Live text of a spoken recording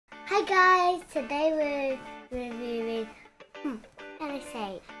Hi guys, today we're reviewing,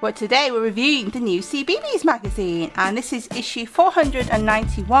 Well, today we're reviewing the new Cbeebies magazine, and this is issue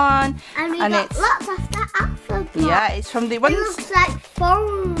 491. And we got lots of the Alphablocks. Yeah, it's from the ones. It looks like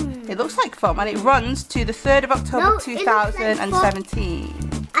foam. It looks like foam, and it runs to the 3rd of October 2017.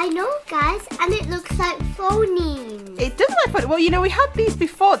 I know, guys, and it looks like phonies. It does look like, well, you know, we had these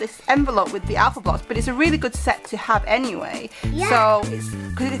before, this envelope with the Alphablocks, but it's a really good set to have anyway. Yeah. So it's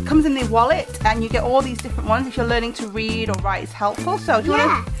because it comes in the wallet, and you get all these different ones. If you're learning to read or write, it's helpful. So do you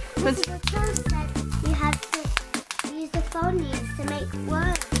want to? You have to use the phonies to make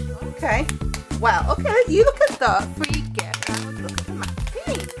words. Okay. Well, okay. You look at the free gift, and we'll look at the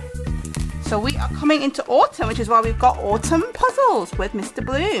magazine. So we are coming into autumn, which is why we've got autumn puzzles with Mr.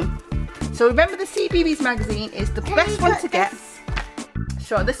 Bloom. So remember, the Cbeebies magazine is the best one to get.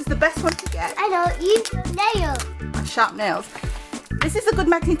 Sure, this is the best one to get. I know, use your nails. Sharp nails. This is a good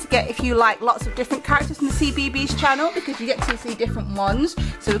magazine to get if you like lots of different characters from the Cbeebies channel, because you get to see different ones.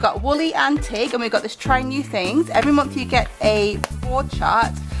 So we've got Woolly and Tig, and we've got this try new things. Every month you get a board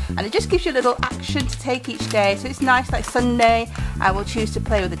chart, and it just gives you a little action to take each day. So it's nice, like Sunday, I will choose to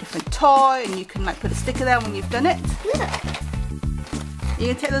play with a different toy, and you can like put a sticker there when you've done it. Look. You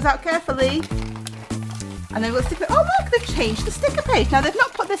can take those out carefully. And then we'll stick it. Oh look, they've changed the sticker page. Now they've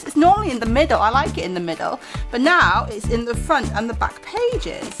not put this, it's normally in the middle. I like it in the middle. But now it's in the front and the back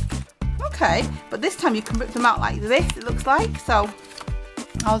pages. Okay, but this time you can rip them out like this, it looks like. So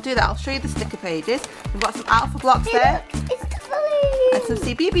I'll do that. I'll show you the sticker pages. We've got some Alphablocks there. Look, it's W. And some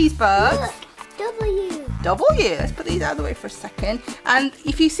Cbeebies bugs. Look, W. W. Let's put these out of the way for a second. And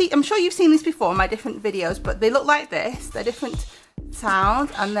if you see, I'm sure you've seen these before in my different videos, but they look like this. They're different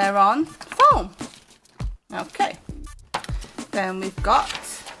sounds and they're on foam. Okay, then we've got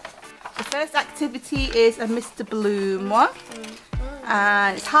the first activity is a Mr. Bloom one,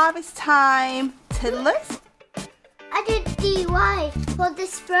 and it's harvest time tiddlers. I did DY for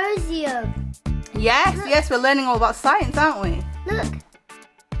dysprosium. Yes, Look. yes, we're learning all about science, aren't we? Look,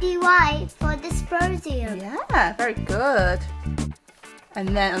 DY for dysprosium. Yeah, very good.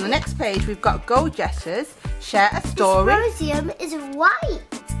 And then on the next page we've got go-getters, share a story. Dysprosium is white.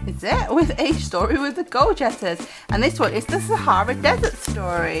 Is it? With a story with the go-getters. And this one is the Sahara Desert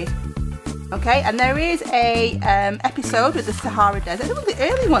story. Okay, and there is a episode with the Sahara Desert. It's one of the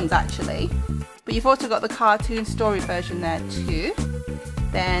early ones actually. But you've also got the cartoon story version there too.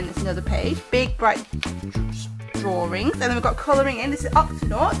 Then there's another page, big bright drawings. And then we've got colouring in. This is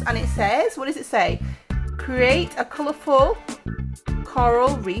Octonauts, and it says, what does it say? Create a colourful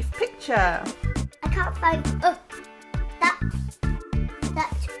coral reef picture. I can't find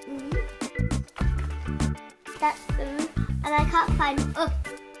and I can't find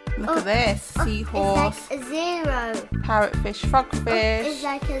Look at this, seahorse, it's like a 0. parrotfish, frogfish. It's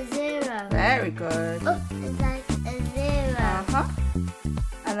like a 0. Very good. It's like a 0.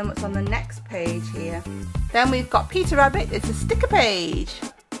 And then what's on the next page here? Then we've got Peter Rabbit. It's a sticker page.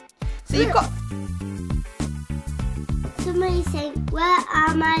 So you've got somebody saying, "Where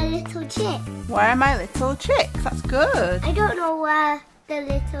are my little chicks?" Where are my little chicks? That's good. I don't know where the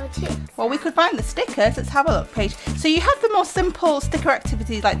little chicks. Well, we could find the stickers. Let's have a look page. So you have the more simple sticker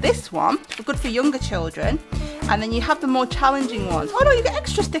activities like this one, good for younger children. And then you have the more challenging ones. Oh no, you get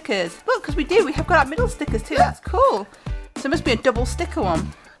extra stickers. Look, because we have got our middle stickers too. That's cool. So it must be a double sticker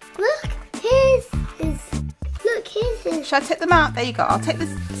one. Look, here's his. Look, here's his. Shall I take them out? There you go. I'll take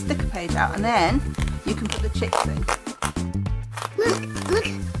this sticker page out, and then you can put the chicks in. Look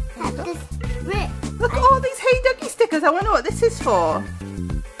at this rip. Look at all these Hey Duggee stickers. I wonder what this is for.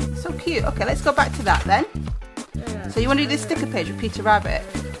 So cute. Okay, let's go back to that then. So you want to do this sticker page with Peter Rabbit?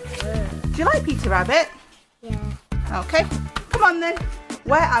 Do you like Peter Rabbit? Yeah. Okay. Come on then.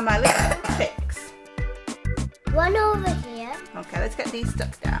 Where are my little chicks? One over here. Okay, let's get these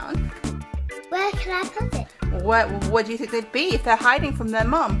stuck down. Where can I put it? Where do you think they'd be if they're hiding from their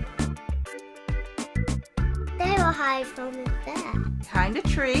mum? They will hide from there. Behind a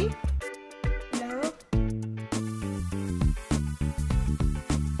tree. No.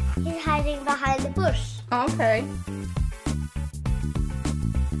 He's hiding behind the bush. Okay.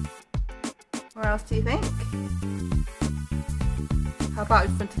 Where else do you think? How about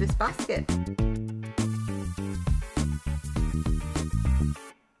in front of this basket?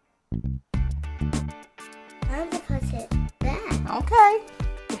 I'm going to put it there. Okay.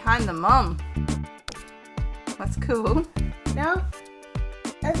 Behind the mum. That's cool. No.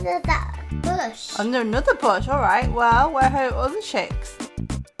 Under that bush. Under another bush, alright. Well, where are her other chicks?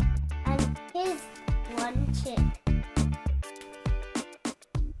 And here's one chick.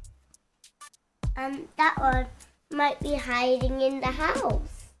 And that one might be hiding in the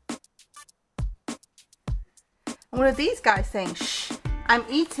house. one of these guys saying, shh, I'm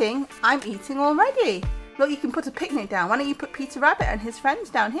eating already. Look, you can put a picnic down. Why don't you put Peter Rabbit and his friends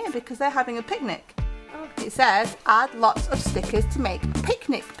down here because they're having a picnic. Oh. It says, add lots of stickers to make a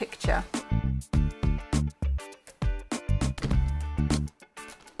picnic picture.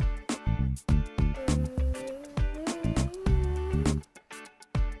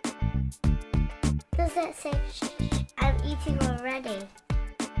 Does it say, shh, I'm eating already?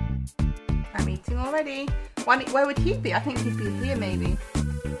 I'm eating already. Where would he be? I think he'd be here maybe.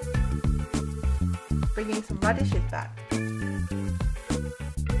 Bringing some radishes back.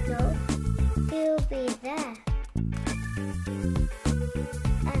 No, he'll be there.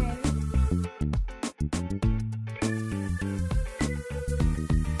 And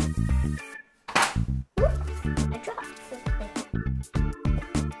oops, I dropped something.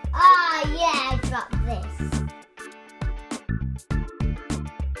 Ah, yeah, I dropped this.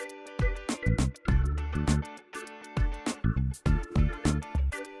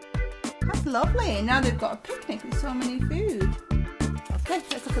 That's lovely. Now they've got a picnic with so many food. Okay,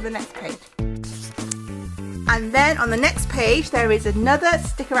 let's look at the next page. And then on the next page there is another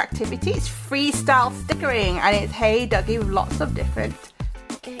sticker activity. It's freestyle stickering and it's Hey Duggee with lots of different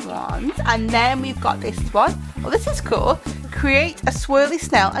ones. And then we've got this one. Oh, this is cool. Create a swirly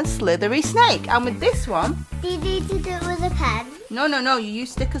snail and slithery snake. And with this one, Do you need to do it with a pen? no, you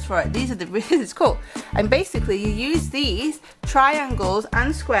use stickers for it. These are this is cool. And basically you use these triangles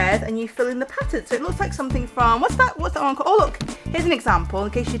and squares and you fill in the pattern. So it looks like something from, what's that one called? Oh look, here's an example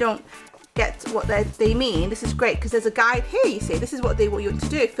in case you don't get what they mean. This is great because there's a guide here, you see. This is what you want to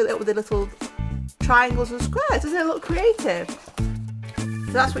do, fill it up with the little triangles and squares. Doesn't it look creative?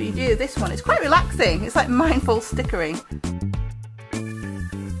 So that's what you do with this one. It's quite relaxing. It's like mindful stickering.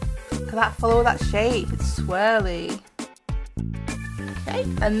 Look at that, follow that shape. It's swirly. Okay,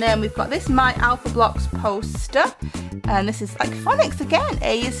 and then we've got this My Alphablocks poster, and this is like phonics again.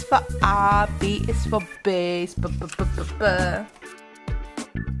 A is for R, B is for bass, B. You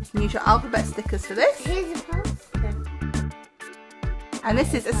can use your alphabet stickers for this. Here's a poster. And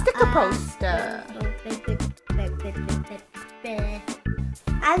this is a sticker poster.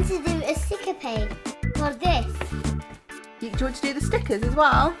 And to do a sticker page for this. Do you want to do the stickers as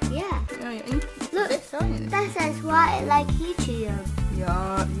well? Yeah. Look, this, That says why like YouTube.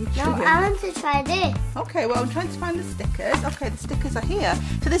 Yeah, No, I want to try this. Okay, well I'm trying to find the stickers. Okay, the stickers are here.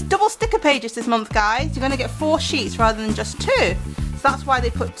 So there's double sticker pages this month, guys. You're going to get 4 sheets rather than just 2. So that's why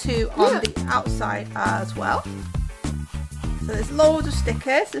they put 2 on the outside as well. So there's loads of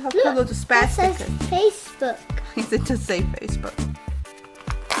stickers. They have loads of spare stickers. Says Facebook. It does say Facebook.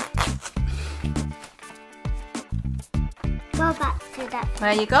 Go back to that.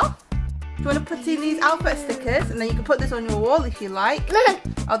 There you go. Do you want to put in these alphabet stickers and then you can put this on your wall if you like. Look,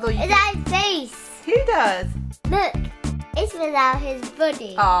 Although you it's our face. Who does? Look, it's without his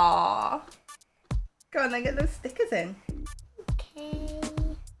body. Aww. Go on then, get those stickers in. Okay.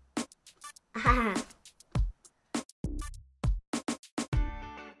 Aha.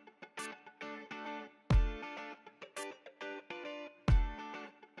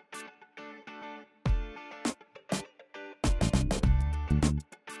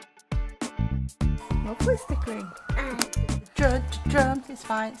 Lovely stickering. Drums, it's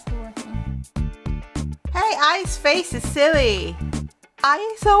fine, it's still working. Hey, I's face is silly. I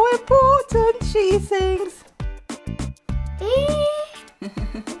is so important, she sings.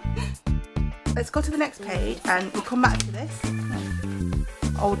 Let's go to the next page and we'll come back to this.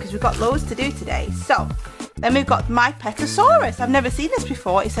 Oh, because we've got loads to do today. So, then we've got My Petasaurus. I've never seen this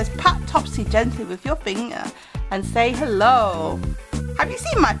before. It says pat Topsy gently with your finger and say hello. Have you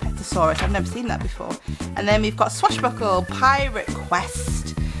seen My Petasaurus? I've never seen that before. And then we've got Swashbuckle, Pirate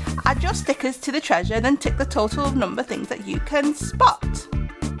Quest. Add your stickers to the treasure, then tick the total of number things that you can spot.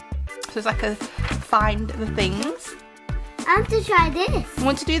 So it's like a find the things. I have to try this. You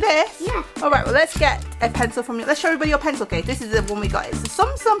want to do this? Yeah. Alright, well let's get a pencil from you. Let's show everybody your pencil case. This is the one we got. It's a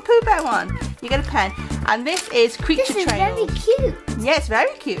Some Pooh Bear one. You get a pen. And this is Creature This is Trails. very cute. Yeah, it's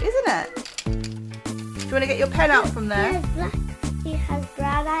very cute, isn't it? Do you want to get your pen out from there? He has black. He has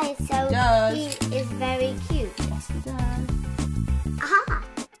brown eyes, so he is very cute. Yes, he does. Aha!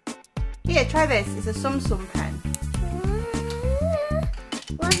 Here, try this. It's a Some pen.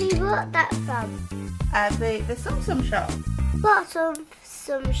 Where have you bought that from? The Some shop. Bought some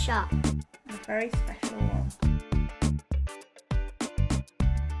shop. A very special one.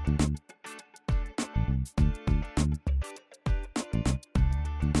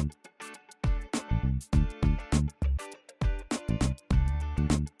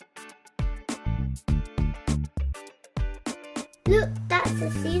 Look, that's a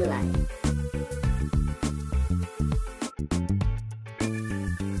sea lion.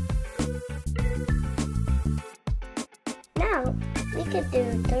 could do,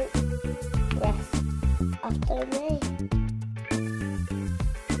 don't rest after me.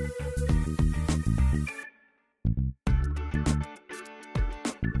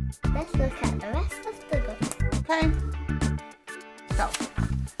 Let's look at the rest of the book. Okay. So,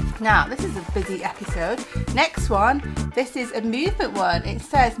 now this is a busy episode. Next one, this is a movement one. It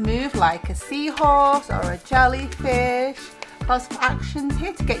says move like a seahorse or a jellyfish. Lots of actions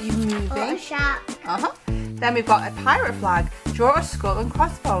here to get you moving. Or a shark. Then we've got a pirate flag. Draw a skull and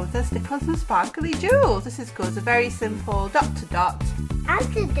crossbones and stick on some sparkly jewels. This is good. It's a very simple dot to dot. I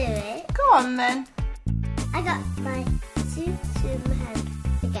could do it. Go on then. I got my suit in my hand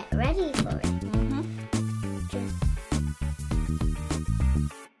to get ready for it.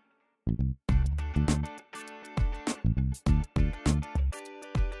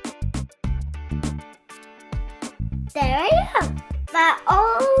 There I am, my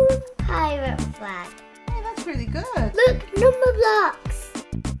own pirate flag. Hey, that's really good. Look, Numberblocks.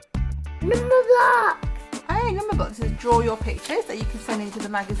 Numberblocks. Hey, Numberblocks is draw your pictures that you can send into the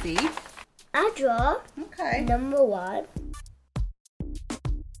magazine. I draw. Okay. Number 1.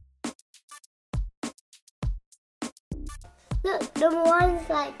 Look, number 1's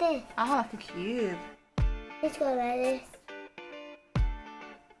like this. Ah, like a cube. Let's go like this.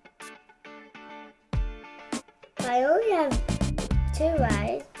 I only have 2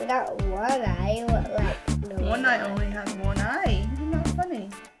 eyes, but not 1 eye. Like no One eye only has 1 eye. Isn't that funny?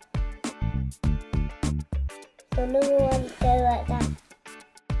 So number 1 go like that.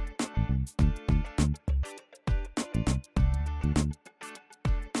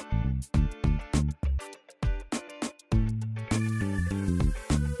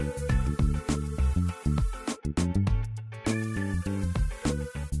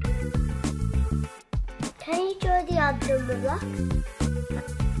 Can you draw the other Numberblocks?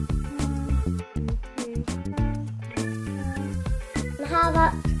 And how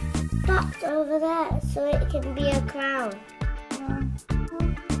about dots over there so it can be a crown? 1,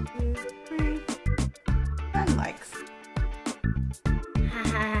 2, 3. And legs.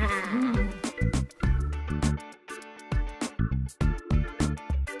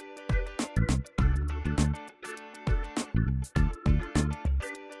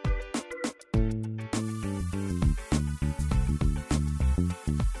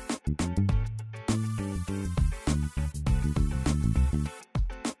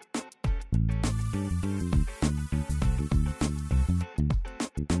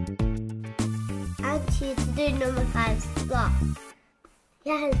 To do number 5's block.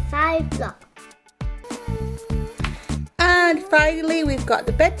 Yeah, 5 blocks. And finally, we've got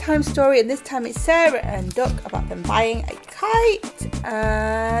the bedtime story, and this time it's Sarah and Duck about them buying a kite.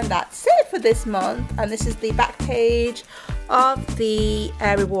 And that's it for this month. And this is the back page of the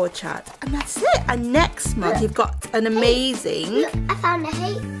reward chart. And that's it. And next month, you've got an amazing... Look, I found a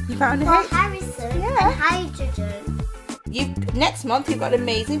hate. You found a For hate? Harrison Yeah. and hydrogen. Next month you've got an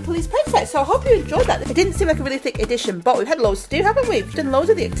amazing police playset, so I hope you enjoyed that. It didn't seem like a really thick edition, but we've had loads to do, haven't we? We've done loads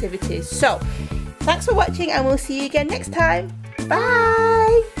of the activities. So thanks for watching, and we'll see you again next time.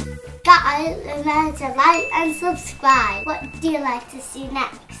 Bye. Guys, remember to like and subscribe. What do you like to see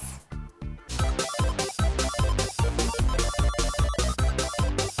next?